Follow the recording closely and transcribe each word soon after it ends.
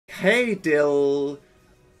Hey, Dill.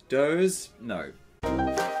 Doze? No.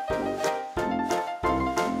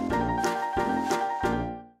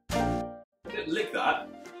 Lick that.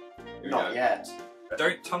 Not yet.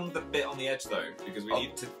 Don't tongue the bit on the edge though, because we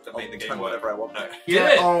need to make the game work. Whatever I want. No.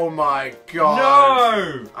 Yeah. Oh my god.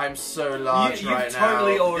 No! I'm so large You've right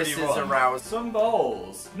totally now. already This won. is aroused. Some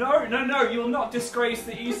bowls. No, no, no! You will not disgrace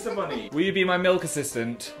the Easter Bunny. Will you be my milk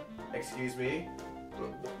assistant? Excuse me?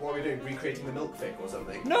 What are we doing? Recreating the milk thick or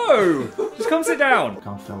something? No! Just come sit down.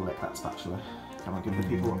 Can't Phil lick that spatula. Come on, give the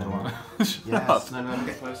people what they want. Yes. No,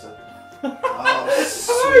 get closer. Oh, No!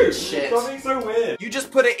 sweet shit. Something so weird. You just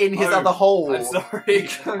put it in his Oh, other hole. I'm sorry. You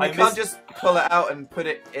can't just pull it out and put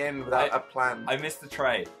it in without a plan. I missed the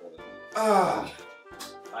tray. I'm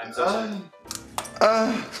so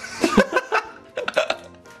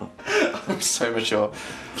I'm so mature.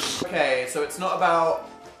 Okay, so it's not about...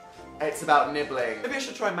 It's about nibbling. Maybe I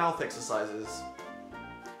should try mouth exercises.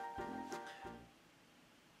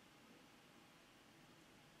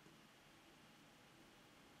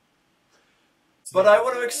 But I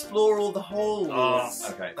want to explore all the holes.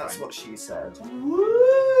 Okay, That's fine. what she said. Woo!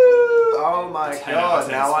 Oh my 10 out of god,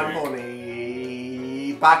 10 now I'm spook.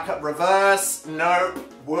 horny. Back up, reverse. Nope.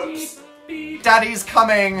 Whoops. Daddy's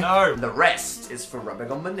coming. No. The rest is for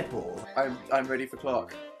rubbing on my nipple. I'm ready for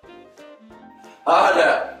clock.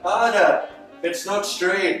 Harder, harder. It's not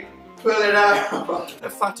straight. Pull it out. They're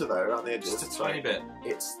fatter though, around the edges. Just a tiny bit.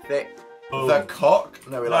 It's thick. Oh. The cock?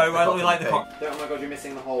 No, we like the cock. we like the cock. Oh my god, you're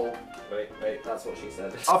missing the hole. Wait. That's what she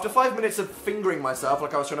said. After 5 minutes of fingering myself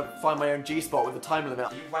like I was trying to find my own G-spot with a time limit.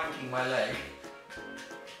 Are you wanking my leg?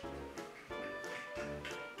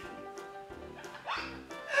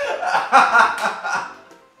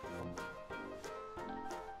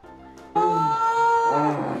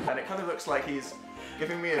 And it kind of looks like he's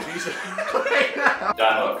giving me a visa right now.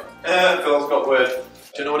 Dan, look. Phil's got word.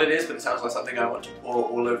 Do you know what it is? But it sounds like something I want to pour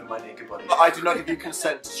all over my naked body. I do not give you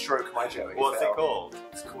consent to stroke my Joey. What's it called?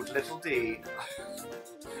 It's called Little D.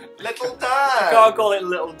 Little You Dad! can't call it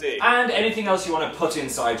Little D. And anything else you want to put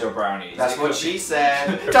inside your brownies. That's what she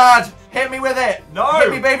said. Dad, hit me with it! No!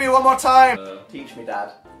 Hit me baby one more time! Teach me,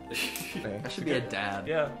 Dad. I should be a dad.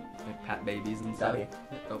 Yeah. Like pat babies and stuff. Daddy.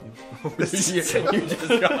 Oh. You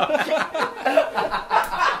just got...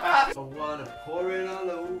 I wanna pour it all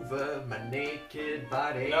over my naked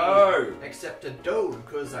body. No! Except I don't,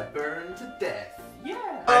 cause I burn to death.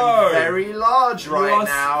 Yeah. I'm very large right are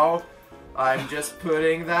now. I'm just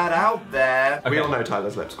putting that out there. We all know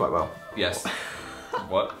Tyler's lips quite well. Yes.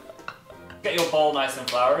 What? Get your bowl nice and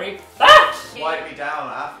floury. Wipe me down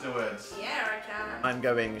afterwards. Yeah, I can. I'm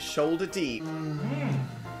going shoulder deep.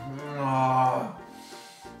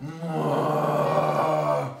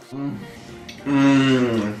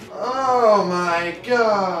 Oh my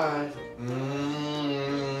god.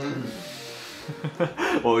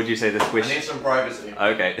 What would you say the I squish? need some privacy.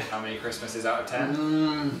 Okay. How many Christmases out of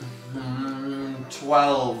 10?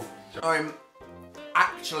 12. I'm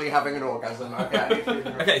actually having an orgasm, okay?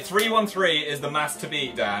 Okay, 313 is the mass to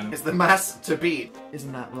beat, Dan. It's the mass to beat.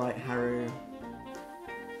 Isn't that right, Haru?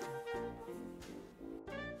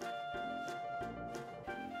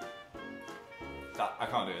 I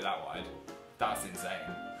can't do it that wide. That's insane.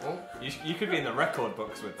 Oh. You could be in the record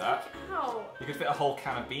books with that. Ow. You could fit a whole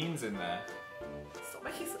can of beans in there. Stop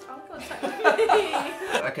making eye contact with me.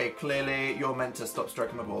 Okay, clearly you're meant to stop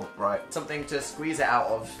stroking my ball. Right. Something to squeeze it out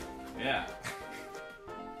of. Yeah.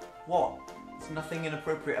 What? There's nothing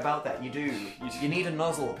inappropriate about that. You do. You need a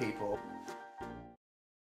nozzle, people.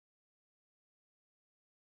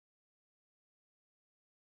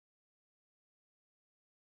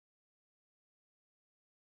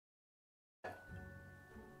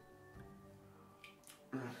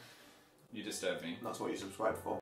 You disturb me. That's what you subscribed for.